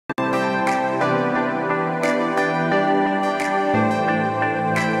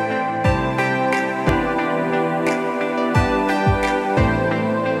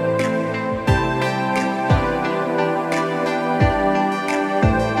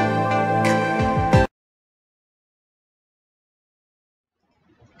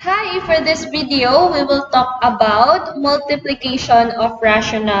for this video, we will talk about multiplication of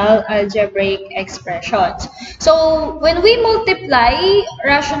rational algebraic expressions. So, when we multiply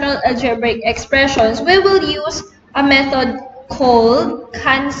rational algebraic expressions, we will use a method called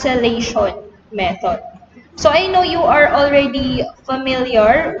cancellation method. So, I know you are already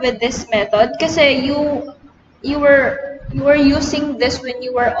familiar with this method kasi you were using this when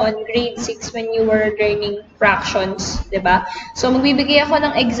you were on grade 6 when you were learning fractions, diba? So, magbibigay ako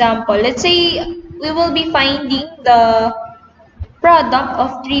ng example. Let's say, we will be finding the product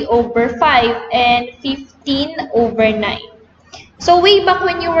of 3 over 5 and 15 over 9. So, way back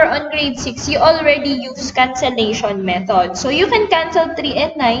when you were on grade 6, you already used cancellation method. So, you can cancel 3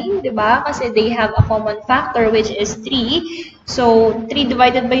 and 9, diba? Kasi they have a common factor which is 3. So, 3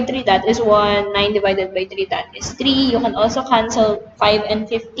 divided by 3, that is 1. 9 divided by 3, that is 3. You can also cancel 5 and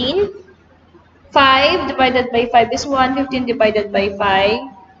 15. 5 divided by 5 is 1. 15 divided by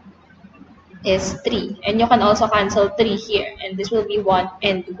 5 is 3. And you can also cancel 3 here. And this will be 1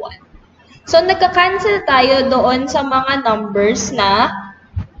 and 1. So, nagka-cancel tayo doon sa mga numbers na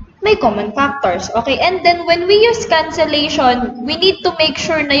may common factors. Okay? And then, when we use cancellation, we need to make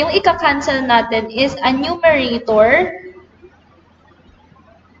sure na yung ika-cancel natin is a numerator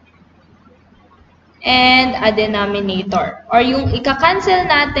and a denominator. Or yung ika-cancel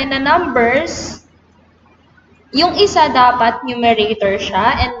natin na numbers, yung isa dapat numerator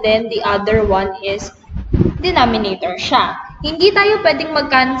siya and then the other one is denominator siya. Hindi tayo pwedeng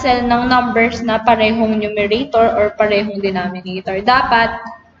mag-cancel ng numbers na parehong numerator or parehong denominator. Dapat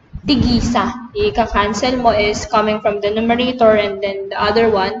tigisa. Ika-cancel mo is coming from the numerator and then the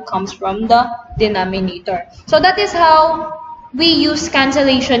other one comes from the denominator. So that is how we use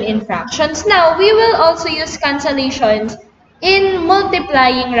cancellation in fractions. Now, we will also use cancellations in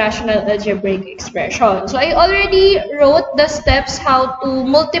multiplying rational algebraic expressions. So, I already wrote the steps how to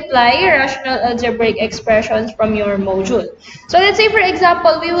multiply rational algebraic expressions from your module. So, let's say, for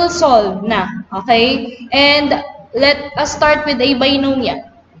example, we will solve na. Okay? And let us start with a binomial.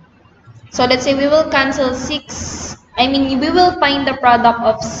 So, let's say we will cancel we will find the product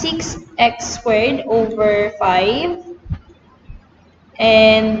of 6x squared over 5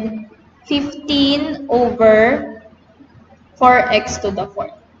 and 15 over 4x to the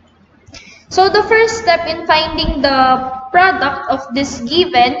 4th. So, the first step in finding the product of this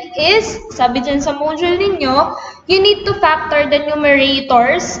given is, sabi dyan sa module ninyo, you need to factor the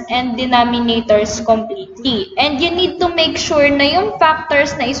numerators and denominators completely. And you need to make sure na yung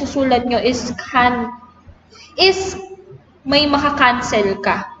factors na isusulat nyo is may maka-cancel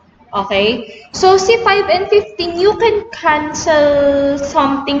ka. Okay? So, si 5 and 15, you can cancel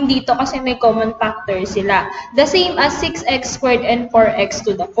something dito kasi may common factor sila. The same as 6x squared and 4x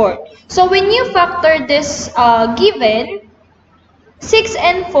to the 4th. So, when you factor this given, 6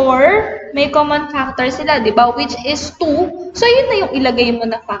 and 4, may common factor sila, di ba? Which is 2. So, yun na yung ilagay mo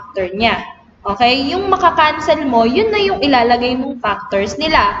na factor niya. Okay? Yung maka-cancel mo, yun na yung ilalagay mong factors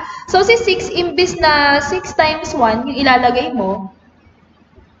nila. So, si 6, imbis na 6 times 1, yung ilalagay mo,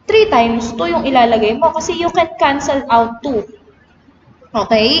 3 times 2 yung ilalagay mo kasi you can cancel out 2.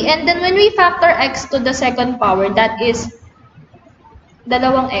 Okay? And then when we factor x to the second power, that is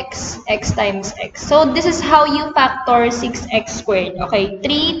dalawang x times x. So this is how you factor 6x squared. Okay?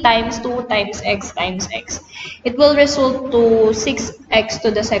 3 times 2 times x. It will result to 6x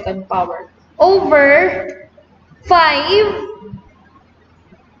to the second power. Over 5,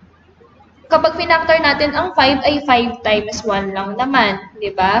 kapag pinactor natin ang 5 ay 5 times 1 lang naman,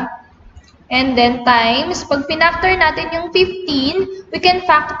 di ba? And then times, pag pinactor natin yung 15, we can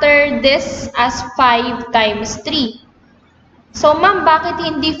factor this as 5 times 3. So, ma'am, bakit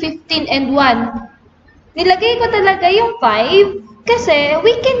hindi 15 and 1? Nilagay ko talaga yung 5 kasi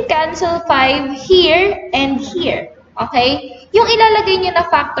we can cancel 5 here and here. Okay? Yung ilalagay niyo na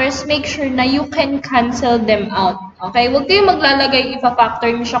factors, make sure na you can cancel them out. Okay? Huwag kayong maglalagay,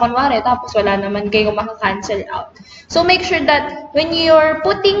 ipa-factor niyo siya kunwari, tapos wala naman kayong maka-cancel out. So, make sure that when you're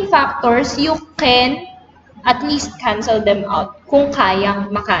putting factors, you can at least cancel them out kung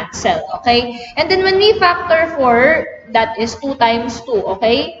kayang makancel. Okay? And then, when we factor 4, that is 2 times 2.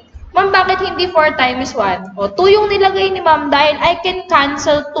 Okay? Ma'am, bakit hindi 4 times 1? O, 2 yung nilagay ni ma'am dahil I can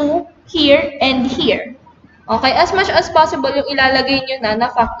cancel 2 here and here. Okay, as much as possible, yung ilalagay nyo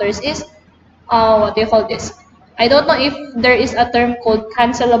na factors is, what do you call this? I don't know if there is a term called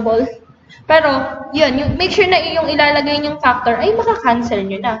cancelable. Pero, yun, make sure na yung ilalagay nyong factor ay maka-cancel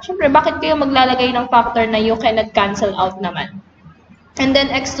nyo na. Siyempre, bakit kayo maglalagay ng factor na you cannot cancel out naman? And then,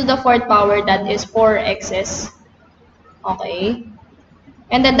 x to the 4th power, that is 4x's. Okay?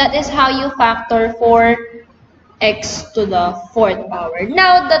 And then, that is how you factor 4 x to the fourth power.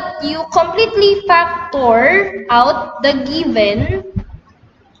 Now that you completely factor out the given,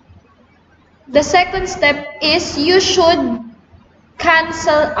 the second step is you should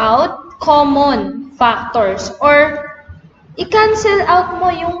cancel out common factors or i-cancel out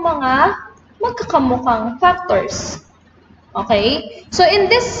mo yung mga magkakamukhang factors. Okay? So in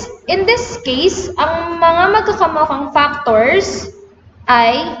this case, ang mga magkakamukhang factors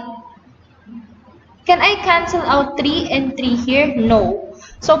ay, can I cancel out 3 and 3 here? No.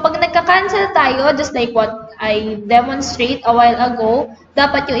 So pag nagka-cancel tayo, just like what I demonstrate a while ago,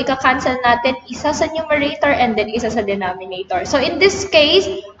 dapat yung ika-cancel natin isa sa numerator and then isa sa denominator. So in this case,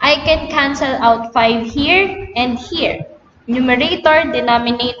 I can cancel out 5 here and here. Numerator,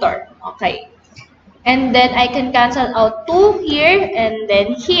 denominator. Okay. And then I can cancel out 2 here and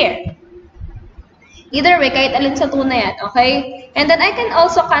then here. Either way, kahit alin sa 2 na yan, okay? And then I can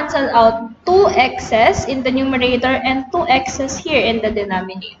also cancel out 2x's in the numerator and 2x's here in the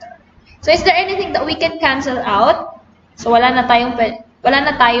denominator. So is there anything that we can cancel out? So wala na tayong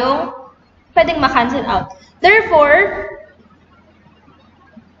pwedeng ma-cancel out. Therefore,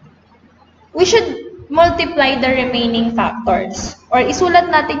 we should multiply the remaining factors. Or isulat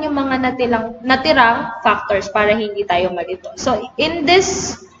natin yung mga natirang factors para hindi tayo malito. So in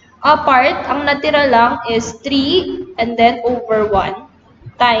this part, ang natira lang is 3 and then over 1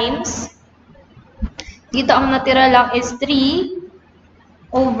 times. Dito ang natira lang is 3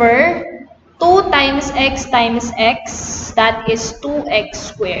 over 2 times x, that is 2x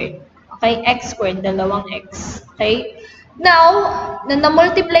squared. Okay, x squared, dalawang x. Okay? Now,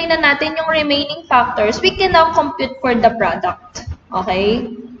 na-multiply na natin yung remaining factors, we can now compute for the product. Okay?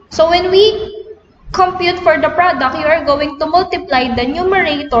 So when we compute for the product, you are going to multiply the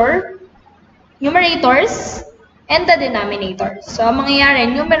numerators and the denominators. So, ang mangyayari,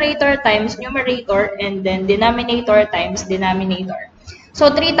 numerator times numerator and then denominator times denominator.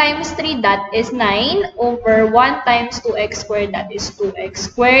 So, 3 times 3, that is 9 over 1 times 2x squared, that is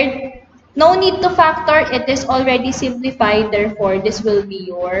 2x squared. No need to factor, it is already simplified, therefore, this will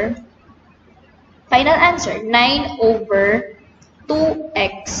be your final answer, 9 over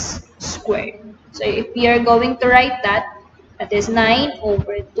 2x squared. So if we are going to write that, that is 9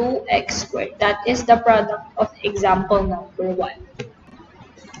 over 2x squared. That is the product of example number 1.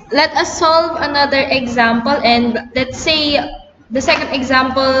 Let us solve another example, and let's say the second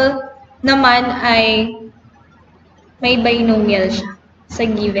example naman ay may binomial siya sa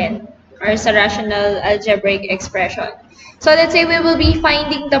given or sa rational algebraic expression. So let's say we will be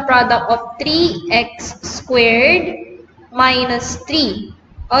finding the product of 3x squared minus 3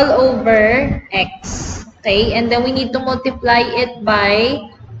 all over x. Okay, and then we need to multiply it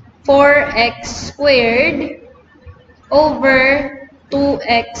by 4x squared over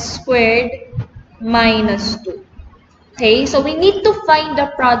 2x squared minus 2. Okay, so we need to find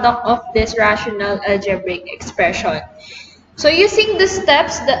the product of this rational algebraic expression. So using the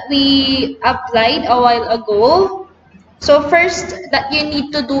steps that we applied a while ago, so first that you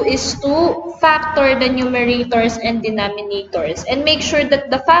need to do is to factor the numerators and denominators and make sure that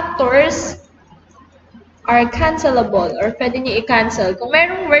the factors are cancelable or pwede nyo i-cancel. Kung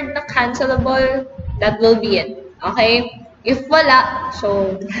merong word na cancelable, that will be it. Okay? If wala,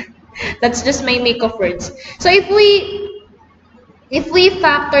 so that's just my make of words. So if we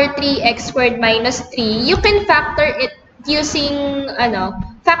factor 3x squared minus 3, you can factor it using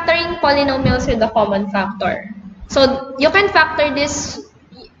factoring polynomials with the common factor. So you can factor this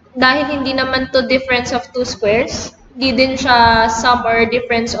dahil hindi naman to difference of 2 squares, di din siya sum or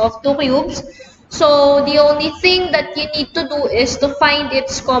difference of 2 cubes. So the only thing that you need to do is to find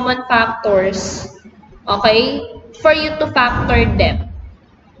its common factors, okay, for you to factor them.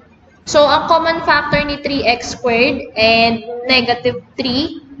 So ang common factor ni 3x squared and negative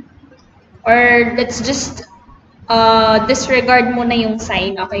 3, or let's just disregard muna yung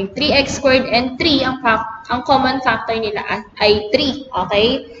sign, okay? 3x squared and 3, ang common factor nila ay 3,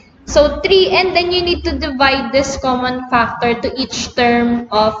 okay? So 3, and then you need to divide this common factor to each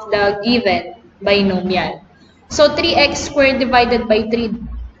term of the given binomial. So 3x squared divided by 3,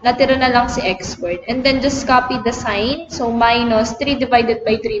 natira na lang si x squared. And then just copy the sign. So minus 3 divided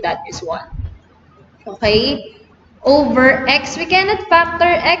by 3, that is 1. Okay? Over x, we cannot factor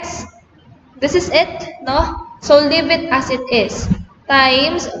x. This is it, no? So leave it as it is.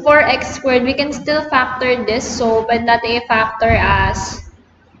 Times 4x squared, we can still factor this. So pwede natin i-factor as,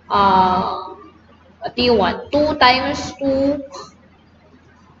 what do you want? 2 times 2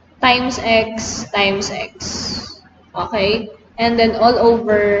 times x times x. Okay? And then all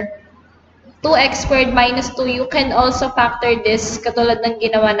over 2x squared minus 2, you can also factor this katulad ng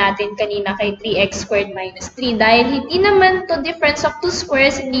ginawa natin kanina kay 3x squared minus 3. Dahil hindi naman to difference of 2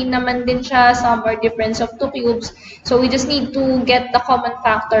 squares, hindi naman din siya sum or difference of 2 cubes. So we just need to get the common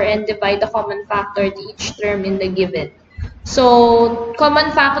factor and divide the common factor to each term in the given. So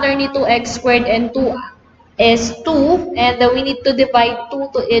common factor ni 2x squared and 2 is 2, and we need to divide 2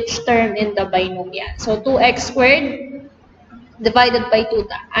 to each term in the binomial. So 2x squared divided by 2,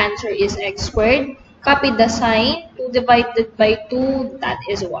 the answer is x squared. Copy the sign. 2 divided by 2, that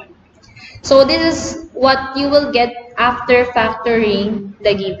is 1. So this is what you will get after factoring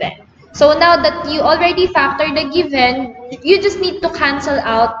the given. So now that you already factored the given, you just need to cancel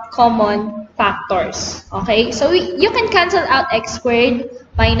out common factors. Okay? So you can cancel out x squared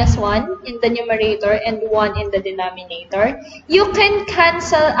minus 1 in the numerator and 1 in the denominator. You can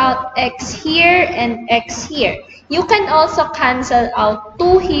cancel out x here and x here. You can also cancel out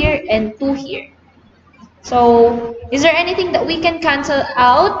 2 here and 2 here. So, is there anything that we can cancel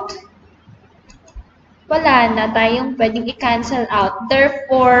out? Wala na tayong pwedeng i-cancel out.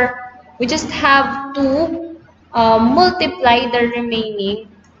 Therefore, we just have to multiply the remaining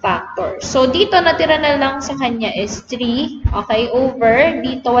factors. So, dito natira na lang sa kanya is 3. Okay, over.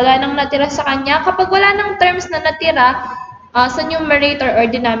 Dito, wala nang natira sa kanya. Kapag wala nang terms na natira, sa numerator or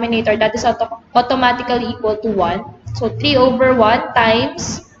denominator, that is automatically equal to 1. So, 3 over 1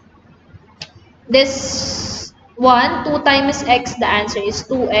 times this 1, 2 times x, the answer is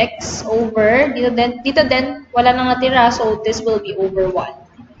 2x over, dito din wala nang natira, so this will be over 1.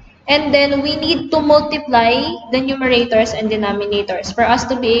 And then, we need to multiply the numerators and denominators for us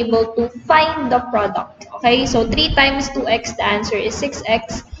to be able to find the product. Okay, so 3 times 2x, the answer is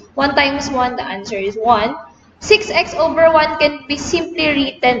 6x. 1 times 1, the answer is 1. 6x over 1 can be simply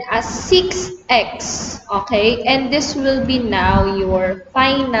written as 6x, okay? And this will be now your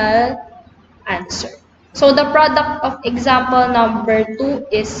final answer. So the product of example number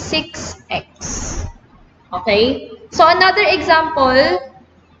 2 is 6x, okay? So another example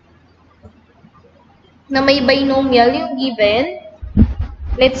na may binomial yung given,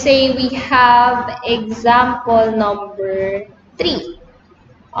 let's say we have example number 3,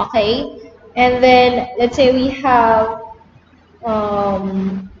 okay? And then, let's say we have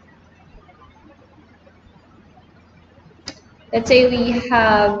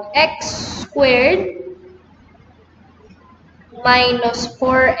x squared minus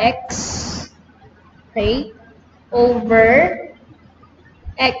 4x, okay, over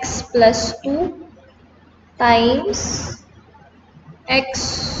x plus 2 times x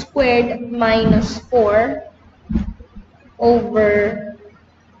squared minus 4 over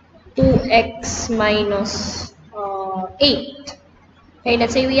 2x minus 8. Okay,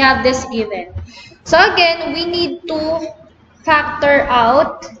 let's say we have this given. So again, we need to factor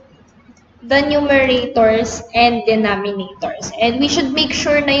out the numerators and denominators. And we should make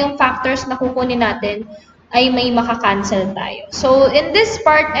sure na yung factors na kukunin natin ay may makakancel tayo. So in this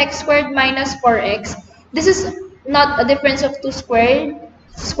part, x squared minus 4x, this is not a difference of 2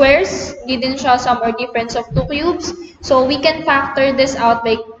 squares. Hindi din siya sum or difference of 2 cubes. So we can factor this out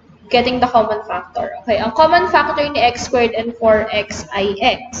by getting the common factor. Okay, ang common factor ni x squared and 4x ay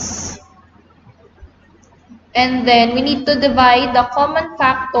x. And then, we need to divide the common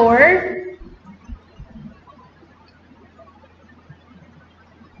factor.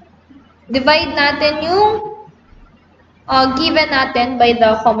 Divide natin yung given natin by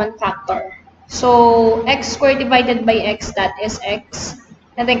the common factor. So, x squared divided by x, that is x.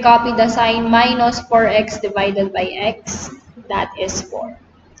 And then, copy the sign minus 4x divided by x, that is 4.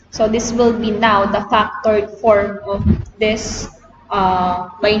 So this will be now the factored form of this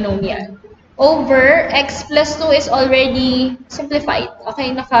binomial. Over x plus 2 is already simplified.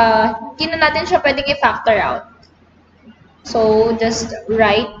 Okay, hindi na natin siya pwedeng i-factor out. So just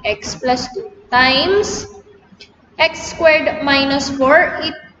write x plus 2 times x squared minus 4.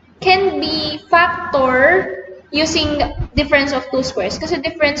 It can be factored using difference of 2 squares. Kasi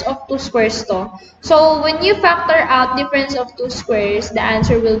difference of 2 squares to. So, when you factor out difference of 2 squares, the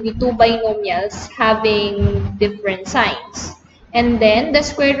answer will be 2 binomials having different signs. And then, the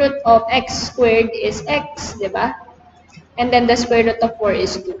square root of x squared is x, diba? And then, the square root of 4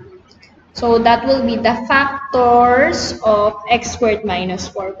 is 2. So, that will be the factors of x squared minus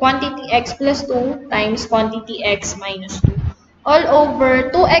 4. Quantity x plus 2 times quantity x minus 2. All over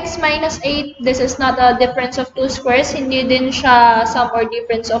 2x minus 8, this is not a difference of 2 squares. Hindi din siya sum or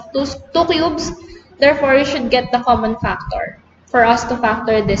difference of 2 cubes. Therefore, you should get the common factor for us to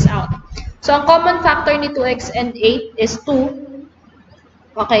factor this out. So, ang common factor ni 2x and 8 is 2.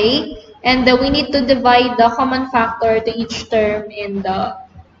 Okay? And we need to divide the common factor to each term in the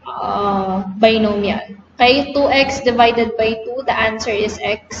binomial. Okay, 2x divided by 2, the answer is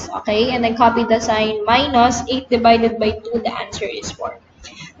x. Okay, and then copy the sign minus 8 divided by 2, the answer is 4.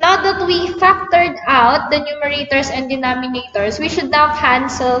 Now that we factored out the numerators and denominators, we should now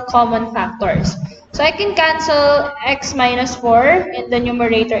cancel common factors. So I can cancel x minus 4 in the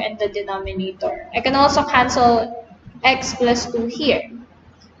numerator and the denominator. I can also cancel x plus 2 here.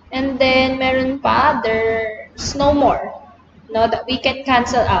 And then meron pa, there's no more. No, that we can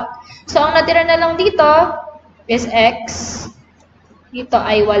cancel out. So ang natira na lang dito is x. Dito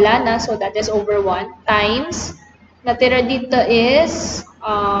ay wala na, so that is over 1 times. Natira dito is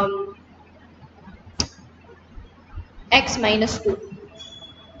x minus 2.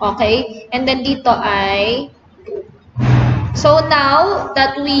 Okay? And then dito ay 2. So now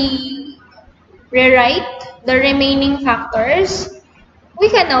that we rewrite the remaining factors, we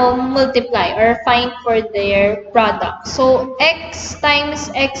can now multiply or find for their product. So x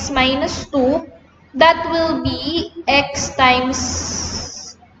times x minus 2, that will be x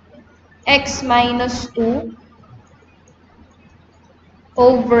times x minus 2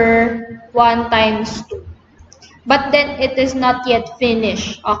 over 1 times 2. But then it is not yet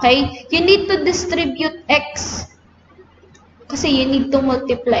finished. Okay? You need to distribute x kasi you need to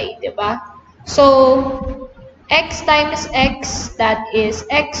multiply, diba? So x times x, that is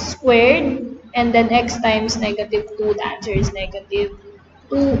x squared, and then x times negative 2, the answer is negative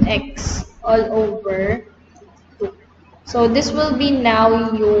 2x all over 2. So this will be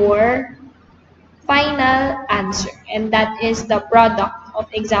now your final answer, and that is the product of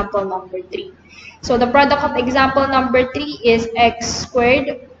example number 3. So the product of example number 3 is x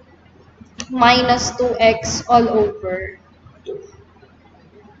squared minus 2x all over 2.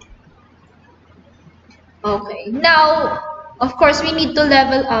 Okay, now, of course, we need to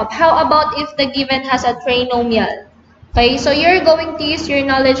level up. How about if the given has a trinomial? Okay, so you're going to use your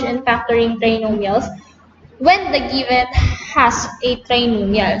knowledge in factoring trinomials when the given has a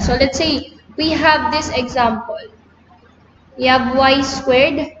trinomial. So let's say we have this example. We have y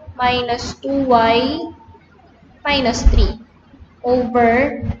squared minus 2y minus 3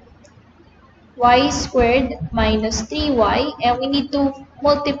 over y squared minus 3y, and we need to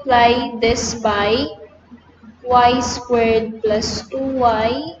multiply this by y squared plus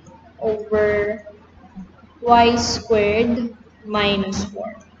 2y over y squared minus 4.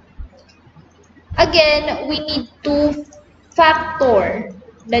 Again, we need to factor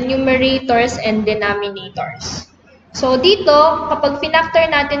the numerators and denominators. So dito, kapag finactor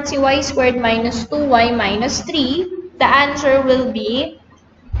natin si y squared minus 2y minus 3, the answer will be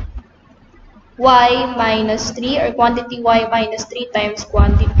y minus 3, or quantity y minus 3 times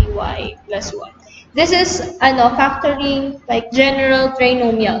quantity y plus 1. This is factoring like general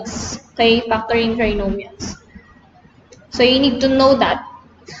trinomials. Okay, factoring trinomials. So you need to know that.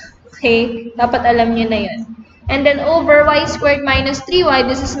 Okay, dapat alam niyo na 'yan. And then over y squared minus 3y,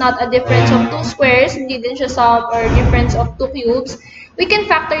 this is not a difference of 2 squares, hindi din siya sum or difference of 2 cubes. We can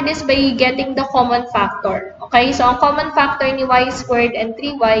factor this by getting the common factor. Okay, so ang common factor ni y squared and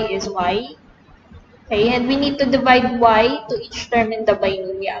 3y is y. Okay, and we need to divide y to each term in the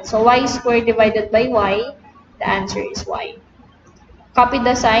binomial. So y squared divided by y, the answer is y. Copy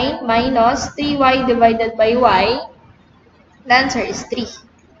the sign, minus 3y divided by y, the answer is 3.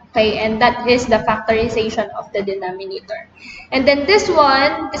 Okay, and that is the factorization of the denominator. And then this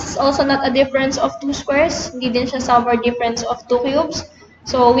one, this is also not a difference of 2 squares. Hindi din siya sum or difference of 2 cubes.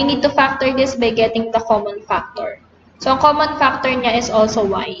 So we need to factor this by getting the common factor. So ang common factor niya is also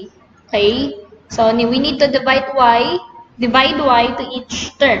y. Okay? So we need to divide y to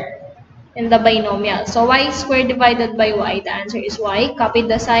each term in the binomial. So y squared divided by y, the answer is y. Copy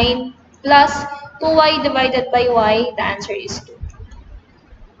the sign, plus 2y divided by y, the answer is 2.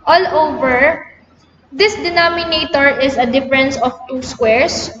 All over, this denominator is a difference of 2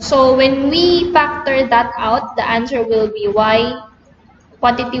 squares. So when we factor that out, the answer will be y,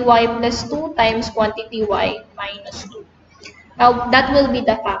 quantity y plus 2 times quantity y minus 2. Now, that will be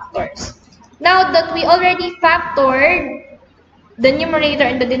the factors. Now that we already factored the numerator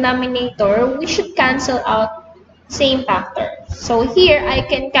and the denominator, we should cancel out same factor. So here, I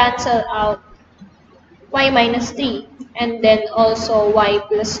can cancel out y minus 3 and then also y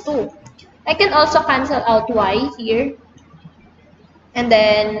plus 2. I can also cancel out y here. And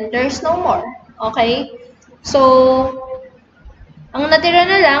then, there's no more. Okay? So, ang natira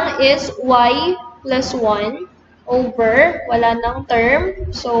na lang is y plus 1 over, wala nang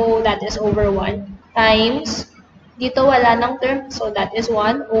term, so that is over 1, times, dito wala nang term, so that is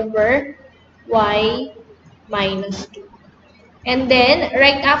 1 over y minus 2. And then,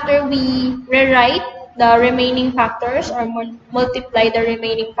 right after we rewrite the remaining factors or multiply the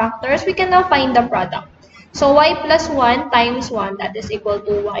remaining factors, we can now find the product. So y plus 1 times 1, that is equal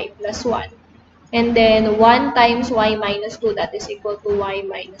to y plus 1. And then 1 times y minus 2, that is equal to y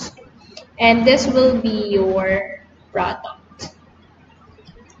minus 2. And this will be your product.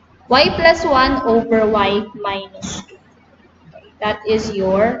 Y plus 1 over y minus 2. Okay, that is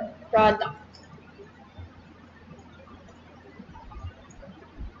your product.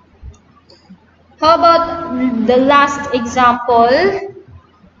 How about the last example?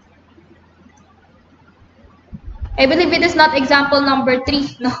 I believe it is not example number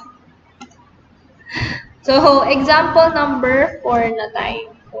 3, no? So, example number 4 na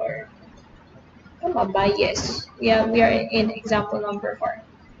tayo. 4. Tama ba? Yes. Yeah, we are in example number 4.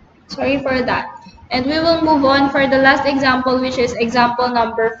 Sorry for that. And we will move on for the last example, which is example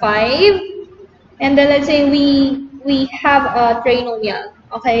number 5. And then let's say we have a trinomial.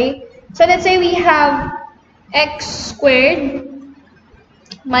 Okay? So let's say we have x squared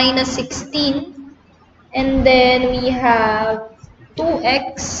minus 16. And then we have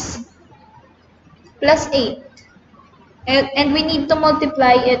 2x plus 8. And we need to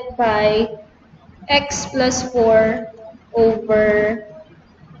multiply it by x plus 4 over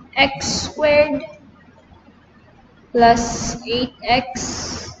x squared plus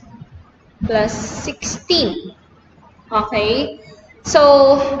 8x plus 16. Okay?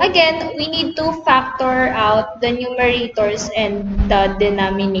 So, again, we need to factor out the numerators and the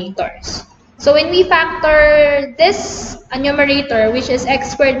denominators. So, when we factor this numerator, which is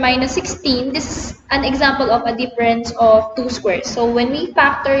x squared minus 16, this is an example of a difference of 2 squares. So, when we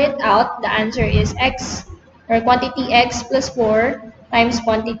factor it out, the answer is x, or quantity x plus 4 times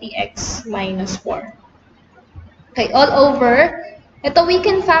quantity x minus 4. Okay, all over. Ito, we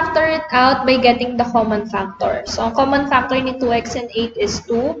can factor it out by getting the common factor. So, ang common factor ni 2x and 8 is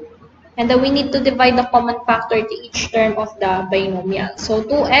 2. And then we need to divide the common factor to each term of the binomial. So,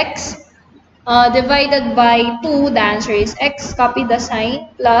 2x divided by 2, the answer is x. Copy the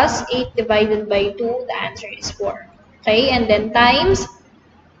sign. Plus 8 divided by 2, the answer is 4. Okay, and then times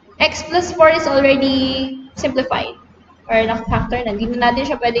x plus 4 is already simplified. Or naka-factor na. Hindi na natin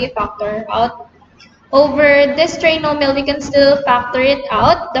siya pwede i-factor out. Over this trinomial, we can still factor it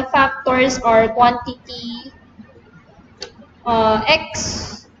out. The factors are quantity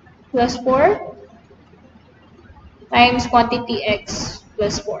x plus 4 times quantity x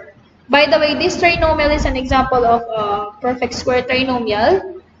plus 4. By the way, this trinomial is an example of a perfect square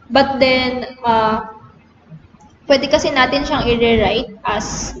trinomial. But then, pwede kasi natin siyang i-rewrite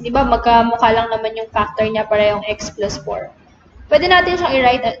as, di ba, magkamukha lang naman yung factor niya para yung x plus 4. Pwede natin siyang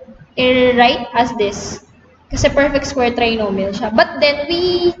i-write as this. Kasi perfect square trinomial siya. But then,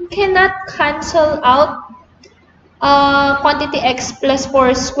 we cannot cancel out quantity x plus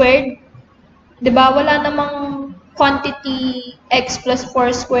 4 squared. Diba? Wala namang quantity x plus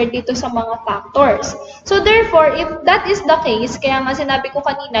 4 squared dito sa mga factors. So, therefore, if that is the case, kaya nga sinabi ko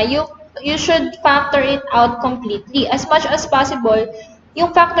kanina, you should factor it out completely. As much as possible,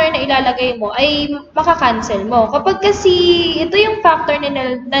 yung factor na ilalagay mo ay makakancel mo. Kapag kasi ito yung factor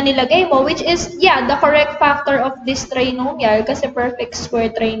na nilagay mo, which is, yeah, the correct factor of this trinomial, kasi perfect square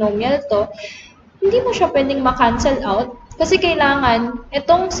trinomial to, hindi mo siya pwedeng makancel out. Kasi kailangan,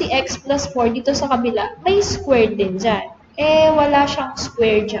 itong si x plus 4 dito sa kabila, may square din dyan. Eh, wala siyang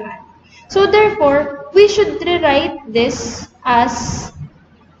square dyan. So, therefore, we should rewrite this as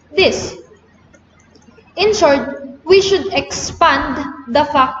this. In short, we should expand the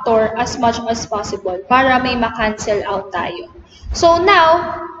factor as much as possible para may ma-cancel out tayo. So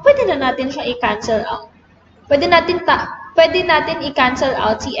now, pwede na natin siya i-cancel out. Pwede natin i-cancel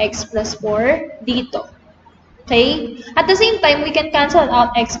out si x plus 4 dito. Okay? At the same time, we can cancel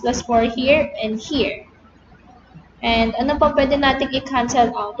out x plus 4 here and here. And ano pa pwede natin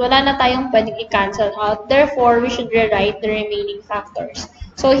i-cancel out? Wala na tayong pwedeng i-cancel out. Therefore, we should rewrite the remaining factors.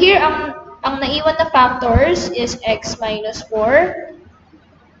 So here, ang naiwan na factors is x minus 4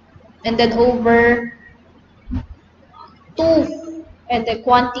 and then over 2 and the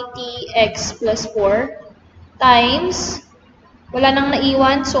quantity x plus 4 times, wala nang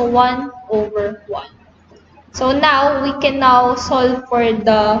naiwan, so 1 over 1. So now, we can now solve for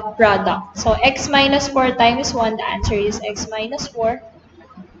the product. So x minus 4 times 1, the answer is x minus 4.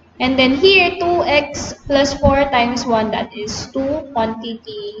 And then here, 2x plus 4 times 1, that is 2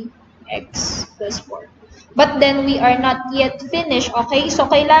 quantity x plus 4. But then, we are not yet finished. Okay? So,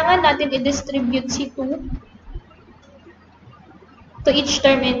 kailangan natin i-distribute si 2 to each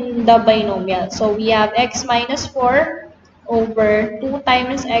term in the binomial. So, we have x minus 4 over 2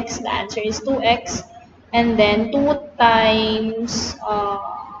 times x. The answer is 2x. And then, 2 times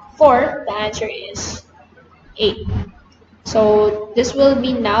 4. The answer is 8. So this will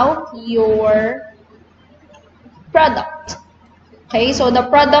be now your product. Okay, so the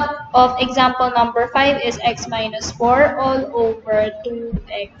product of example number 5 is x minus 4 all over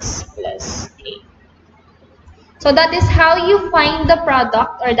 2x plus 8. So that is how you find the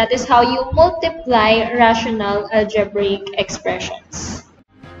product, or that is how you multiply rational algebraic expressions.